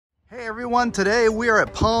Hey everyone, today we are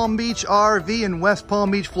at Palm Beach RV in West Palm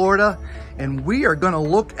Beach, Florida, and we are going to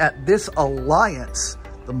look at this Alliance.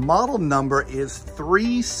 The model number is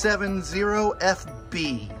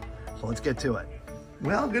 370FB. So let's get to it.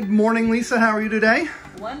 Well, good morning, Lisa. How are you today?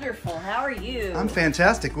 Wonderful. How are you? I'm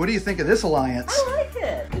fantastic. What do you think of this Alliance? I like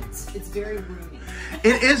it. It's very roomy.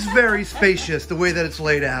 It is very spacious the way that it's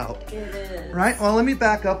laid out. It is. Right? Well, let me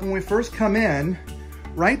back up. When we first come in,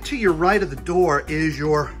 right to your right of the door is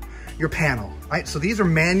your panel, right? So these are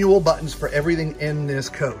manual buttons for everything in this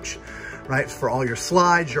coach, right? For all your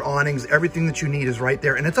slides, your awnings, everything that you need is right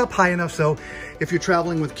there. And it's up high enough so if you're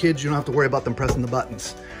traveling with kids, you don't have to worry about them pressing the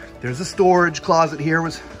buttons. There's a storage closet here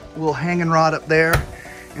with a little hanging rod up there.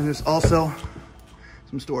 And there's also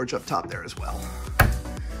some storage up top there as well.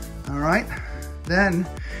 All right. Then,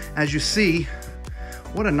 as you see,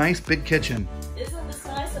 what a nice big kitchen. Isn't this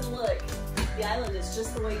nice? And look, the island is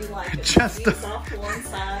just the way you like it. Just it's off to one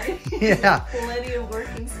side. Yeah. Plenty of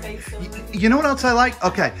working space over here. You know what else I like?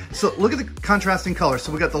 Okay, so look at the contrasting colors.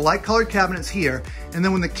 So we got the light colored cabinets here, and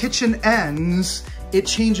then when the kitchen ends, it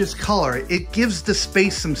changes color. It gives the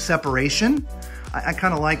space some separation. I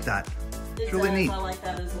kind of like that. It's really neat. I like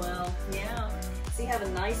that as well. Yeah. So you have a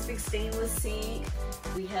nice big stainless sink.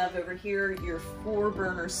 We have over here your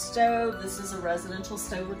 4-burner stove. This is a residential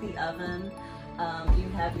stove with the oven. You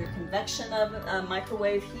have your convection oven,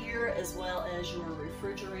 microwave here, as well as your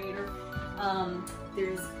refrigerator.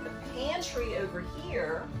 There's the pantry over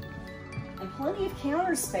here, and plenty of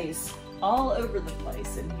counter space all over the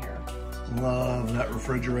place in here. Love that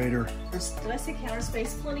refrigerator. Did I say counter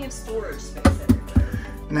space? Plenty of storage space everywhere.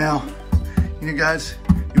 Now, you guys,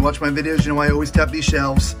 you watch my videos, you know I always tap these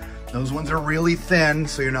shelves. Those ones are really thin,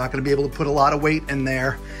 so you're not gonna be able to put a lot of weight in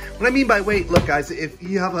there. What I mean by weight, look guys, if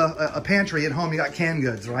you have a pantry at home, you got canned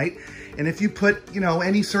goods, right? And if you put, you know,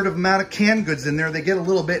 any sort of amount of canned goods in there, they get a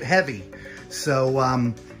little bit heavy.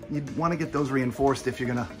 So you'd wanna get those reinforced if you're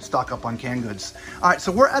gonna stock up on canned goods. All right, so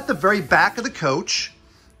we're at the very back of the coach,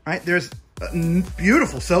 right? There's a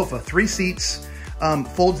beautiful sofa, 3 seats,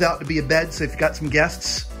 folds out to be a bed, so if you've got some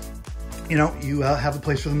guests, you know, you have a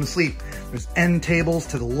place for them to sleep. There's end tables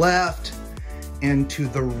to the left and to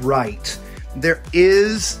the right. There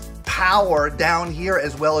is power down here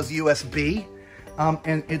as well as USB,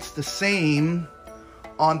 and it's the same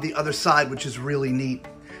on the other side, which is really neat.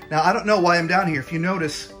 Now, I don't know why I'm down here. If you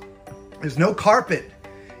notice, there's no carpet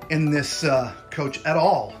in this coach at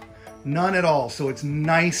all. None at all, so it's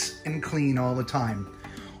nice and clean all the time.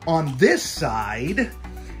 On this side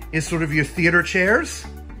is sort of your theater chairs.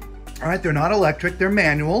 All right, they're not electric, they're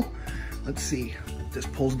manual. Let's see, this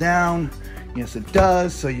pulls down. Yes, it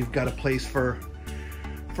does. So you've got a place for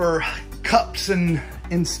cups and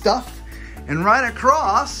stuff. And right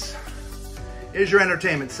across is your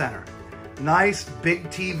entertainment center. Nice big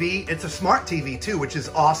TV. It's a smart TV too, which is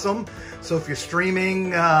awesome. So if you're streaming,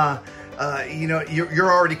 you know,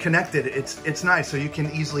 you're already connected. It's nice. So you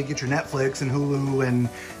can easily get your Netflix and Hulu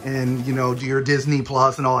and you know, do your Disney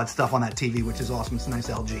Plus and all that stuff on that TV, which is awesome. It's a nice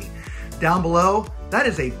LG. Down below, that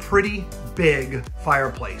is a pretty big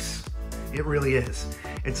fireplace. It really is.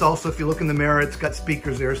 It's also, if you look in the mirror, it's got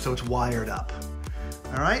speakers there, so it's wired up.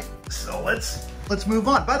 All right, so let's move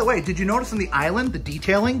on. By the way, did you notice on the island, the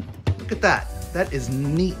detailing? Look at that. That is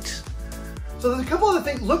neat. So there's a couple other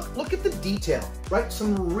things. Look at the detail, right?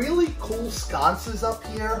 Some really cool sconces up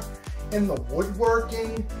here in the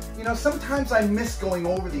woodworking. You know, sometimes I miss going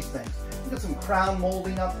over these things. You got some crown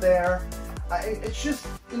molding up there. It's just,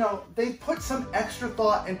 you know, they put some extra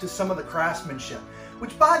thought into some of the craftsmanship,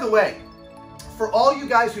 which, by the way, for all you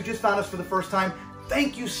guys who just found us for the first time,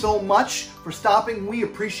 thank you so much for stopping. We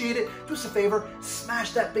appreciate it. Do us a favor,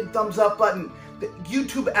 smash that big thumbs up button. The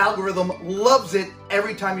YouTube algorithm loves it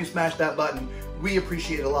every time you smash that button. We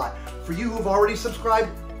appreciate it a lot. For you who've already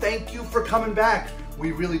subscribed, thank you for coming back.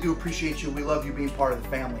 We really do appreciate you. We love you being part of the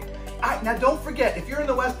family. All right, now don't forget, if you're in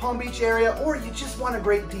the West Palm Beach area or you just want a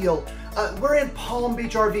great deal, we're in Palm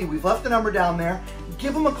Beach RV. We've left the number down there.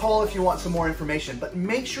 Give them a call if you want some more information, but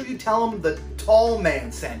make sure you tell them the tall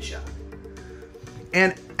man sent you.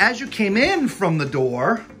 And as you came in from the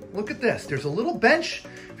door, look at this. There's a little bench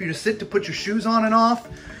for you to sit to put your shoes on and off.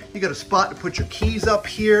 You got a spot to put your keys up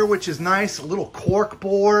here, which is nice. A little cork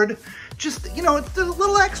board. Just, you know, it's the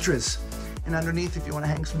little extras. And underneath, if you want to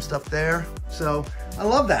hang some stuff there. So, I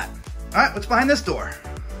love that. All right, what's behind this door?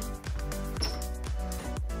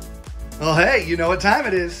 Well, hey, you know what time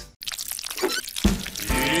it is.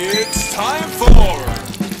 It's time for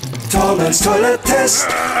Tall Man's Toilet Test.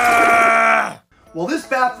 Well, this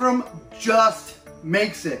bathroom just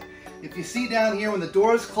makes it. If you see down here when the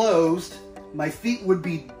door is closed, my feet would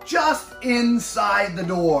be just inside the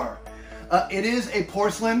door. It is a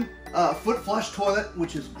porcelain foot flush toilet,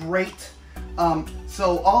 which is great.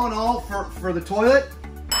 So all in all, for the toilet.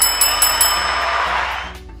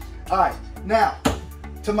 All right, now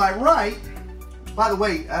to my right, by the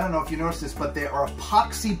way, I don't know if you noticed this, but they are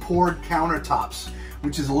epoxy poured countertops,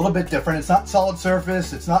 which is a little bit different. It's not solid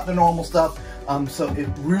surface, it's not the normal stuff, so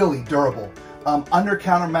it's really durable. Under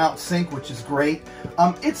counter mount sink, which is great.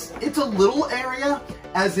 It's a little area,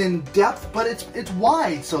 as in depth, but it's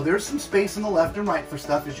wide, so there's some space on the left and right for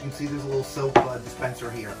stuff. As you can see, there's a little soap dispenser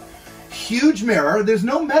here. Huge mirror. There's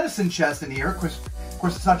no medicine chest in here. Of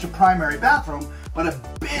course, it's not your primary bathroom, but a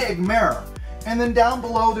big mirror. And then down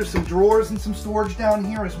below, there's some drawers and some storage down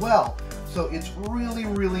here as well. So it's really,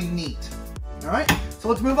 really neat. All right, so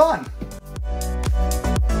let's move on.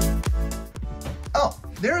 Oh,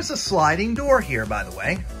 there's a sliding door here, by the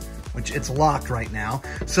way, which it's locked right now.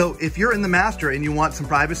 So if you're in the master and you want some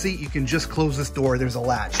privacy, you can just close this door. There's a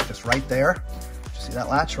latch just right there. See that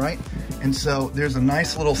latch, right? And so there's a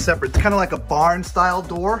nice little separate, it's kind of like a barn style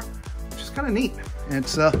door, which is kind of neat. And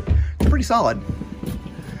it's pretty solid.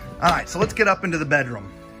 All right, so let's get up into the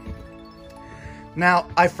bedroom. Now,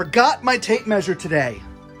 I forgot my tape measure today,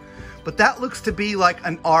 but that looks to be like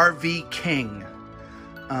an RV king.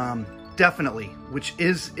 Definitely, which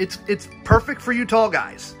is, it's perfect for you tall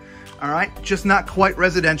guys. All right, just not quite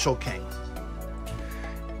residential king.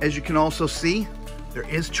 As you can also see, there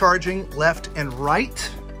is charging left and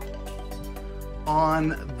right on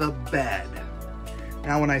the bed.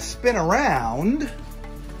 Now, when I spin around,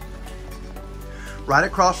 right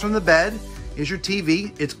across from the bed is your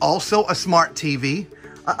TV. It's also a smart TV.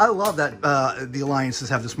 I love that the Alliances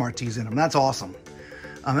have the smart TVs in them. That's awesome.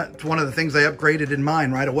 That's one of the things I upgraded in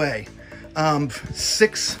mine right away.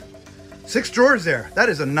 Six drawers there. That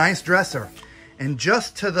is a nice dresser. And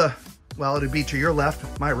just to the, well, it'd be to your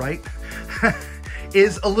left, my right,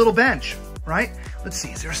 is a little bench, right? Let's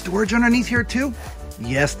see, is there storage underneath here too?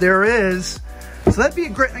 Yes, there is. So that'd be a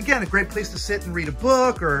great place to sit and read a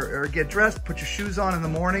book or get dressed, put your shoes on in the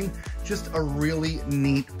morning. Just a really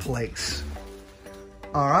neat place.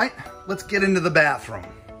 All right, let's get into the bathroom.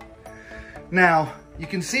 Now, you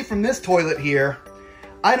can see from this toilet here,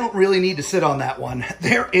 I don't really need to sit on that one.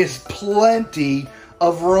 There is plenty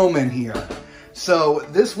of room in here. So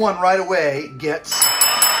this one right away gets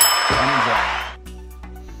undry.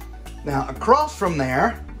 Now, across from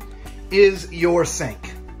there is your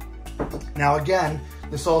sink. Now again,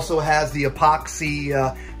 this also has the epoxy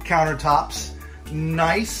countertops.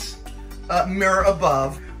 Nice mirror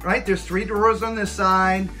above, right? There's 3 drawers on this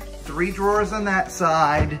side, 3 drawers on that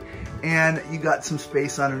side, and you got some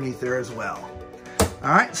space underneath there as well. All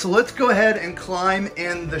right, so let's go ahead and climb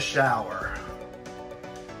in the shower.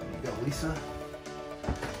 There you go, Lisa.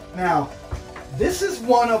 Now, this is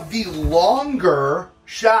one of the longer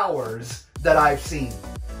showers that I've seen.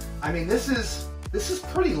 I mean, this is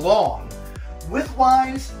pretty long.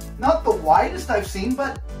 Width-wise, not the widest I've seen,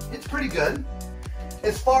 but it's pretty good.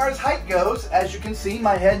 As far as height goes, as you can see,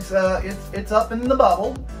 my head's it's up in the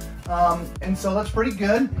bubble, and so that's pretty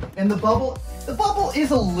good. And the bubble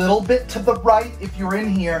is a little bit to the right. If you're in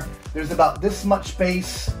here, there's about this much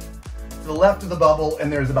space to the left of the bubble,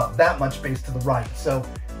 and there's about that much space to the right. So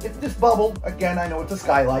if this bubble, again, I know it's a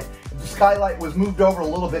skylight. If the skylight was moved over a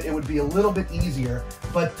little bit, it would be a little bit easier.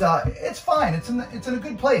 But it's fine. It's in a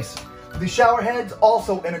good place. The shower head's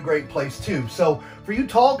also in a great place too. So for you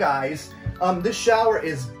tall guys, this shower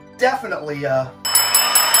is definitely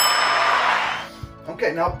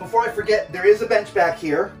okay. Now before I forget, there is a bench back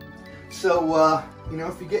here. So you know,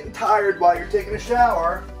 if you're getting tired while you're taking a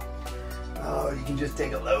shower, you can just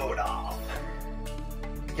take a load off.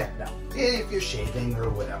 Yeah, no, if you're shaving or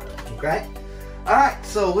whatever. Okay. All right.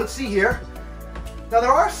 So let's see here. Now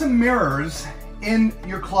there are some mirrors in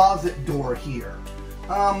your closet door here.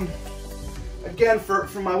 Again, for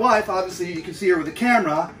my wife, obviously you can see her with the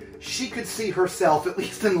camera. She could see herself, at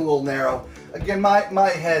least in a little narrow. Again, my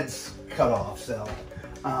head's cut off, so.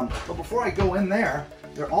 But before I go in there,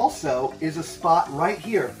 there also is a spot right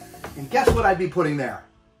here. And guess what I'd be putting there?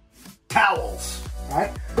 Towels,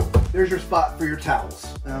 right? There's your spot for your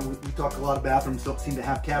towels. We talk a lot of bathrooms don't seem to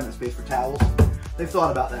have cabinet space for towels. They've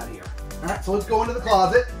thought about that here. All right, so let's go into the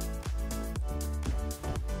closet.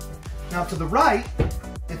 Now to the right,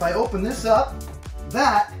 if I open this up,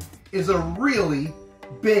 that is a really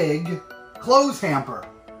big clothes hamper,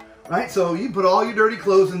 right? So you put all your dirty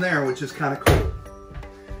clothes in there, which is kind of cool.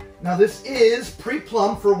 Now this is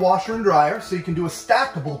pre-plumbed for washer and dryer, so you can do a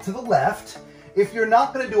stackable to the left. If you're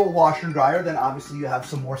not going to do a washer and dryer, then obviously you have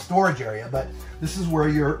some more storage area, but this is where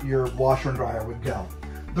your washer and dryer would go.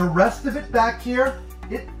 The rest of it back here,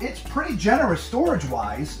 it's pretty generous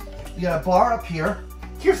storage-wise. You got a bar up here.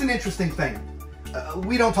 Here's an interesting thing.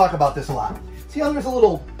 We don't talk about this a lot. See how there's a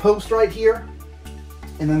little post right here?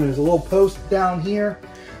 And then there's a little post down here.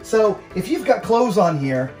 So if you've got clothes on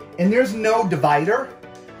here and there's no divider,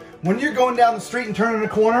 when you're going down the street and turning a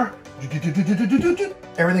corner,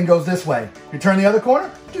 everything goes this way. You turn the other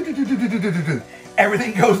corner,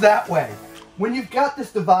 everything goes that way. When you've got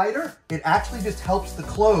this divider, it actually just helps the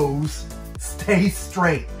clothes stay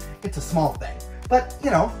straight. It's a small thing, but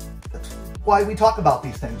you know, that's why we talk about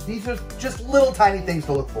these things. These are just little tiny things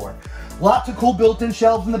to look for. Lots of cool built-in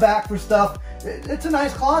shelves in the back for stuff. It's a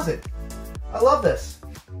nice closet. I love this.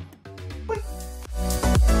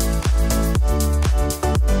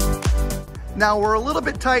 Now we're a little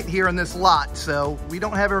bit tight here in this lot, so we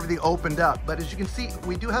don't have everything opened up. But as you can see,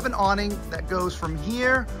 we do have an awning that goes from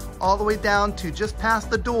here all the way down to just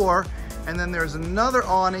past the door. And then there's another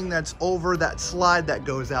awning that's over that slide that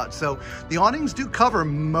goes out. So the awnings do cover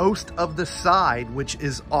most of the side, which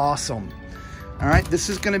is awesome. All right, this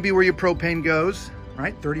is gonna be where your propane goes,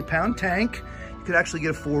 right? 30-pound tank. You could actually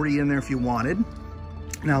get a 40 in there if you wanted.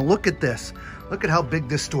 Now look at this. Look at how big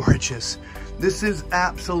this storage is. This is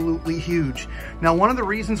absolutely huge. Now, one of the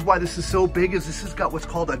reasons why this is so big is this has got what's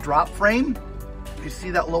called a drop frame. You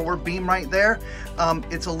see that lower beam right there?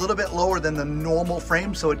 It's a little bit lower than the normal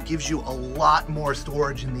frame, so it gives you a lot more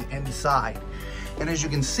storage in the inside. And as you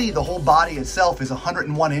can see, the whole body itself is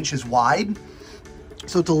 101 inches wide,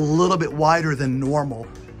 so it's a little bit wider than normal.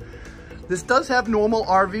 This does have normal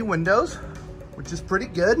RV windows, which is pretty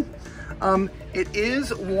good. It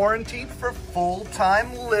is warranted for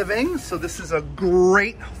full-time living, so this is a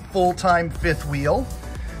great full-time fifth wheel.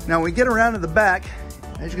 Now, when we get around to the back,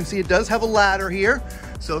 as you can see, it does have a ladder here.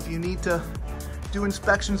 So if you need to do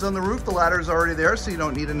inspections on the roof, the ladder is already there, so you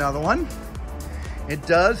don't need another one. It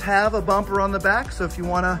does have a bumper on the back, so if you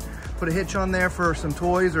want to put a hitch on there for some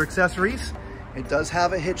toys or accessories, it does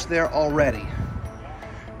have a hitch there already.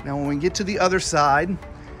 Now, when we get to the other side,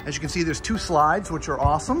 as you can see, there's two slides, which are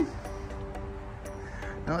awesome.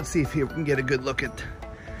 Now let's see if we can get a good look at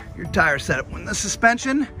your tire setup. When the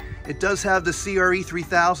suspension, it does have the CRE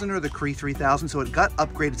 3000 or the CRE 3000, so it got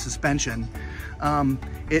upgraded suspension.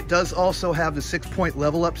 It does also have the 6-point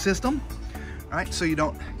level up system. All right, so you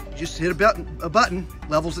just hit a button,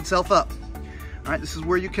 levels itself up. All right, this is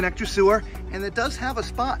where you connect your sewer, and it does have a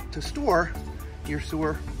spot to store your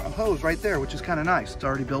sewer hose right there, which is kind of nice. It's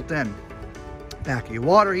already built in. Back of your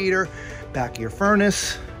water heater, back of your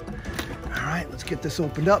furnace. All right, let's get this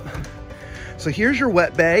opened up. So here's your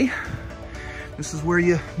wet bay. This is where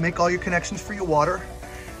you make all your connections for your water,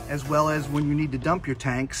 as well as when you need to dump your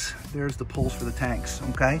tanks, there's the poles for the tanks,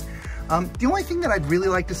 okay? The only thing that I'd really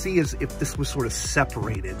like to see is if this was sort of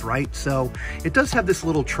separated, right? So it does have this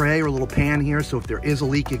little tray or little pan here, so if there is a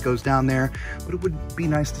leak, it goes down there, but it would be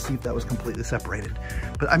nice to see if that was completely separated.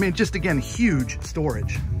 But I mean, just again, huge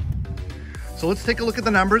storage. So let's take a look at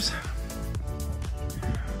the numbers.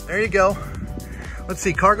 There you go. Let's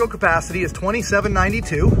see, cargo capacity is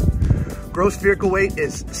 2792. Gross vehicle weight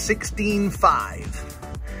is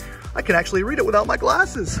 16.5. I can actually read it without my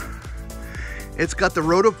glasses. It's got the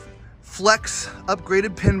Rotoflex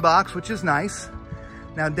upgraded pin box, which is nice.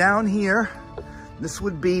 Now down here, this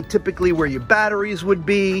would be typically where your batteries would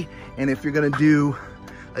be. And if you're gonna do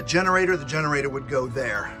a generator, the generator would go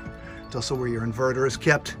there. It's also where your inverter is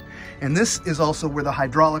kept. And this is also where the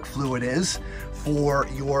hydraulic fluid is for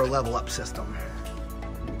your level up system,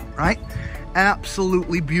 right?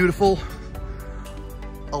 Absolutely beautiful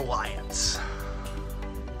Alliance.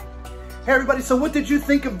 Hey everybody, so what did you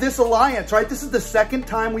think of this Alliance, right? This is the second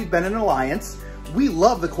time we've been in Alliance. We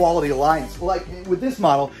love the quality Alliance. Like with this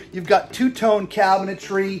model, you've got two-tone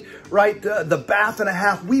cabinetry, right? The bath and a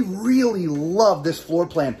half. We really love this floor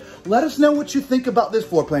plan. Let us know what you think about this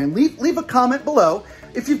floor plan. Leave a comment below.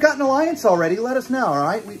 If you've got an Alliance already, let us know, all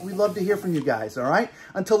right? We love to hear from you guys, all right?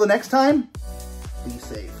 Until the next time, be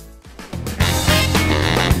safe.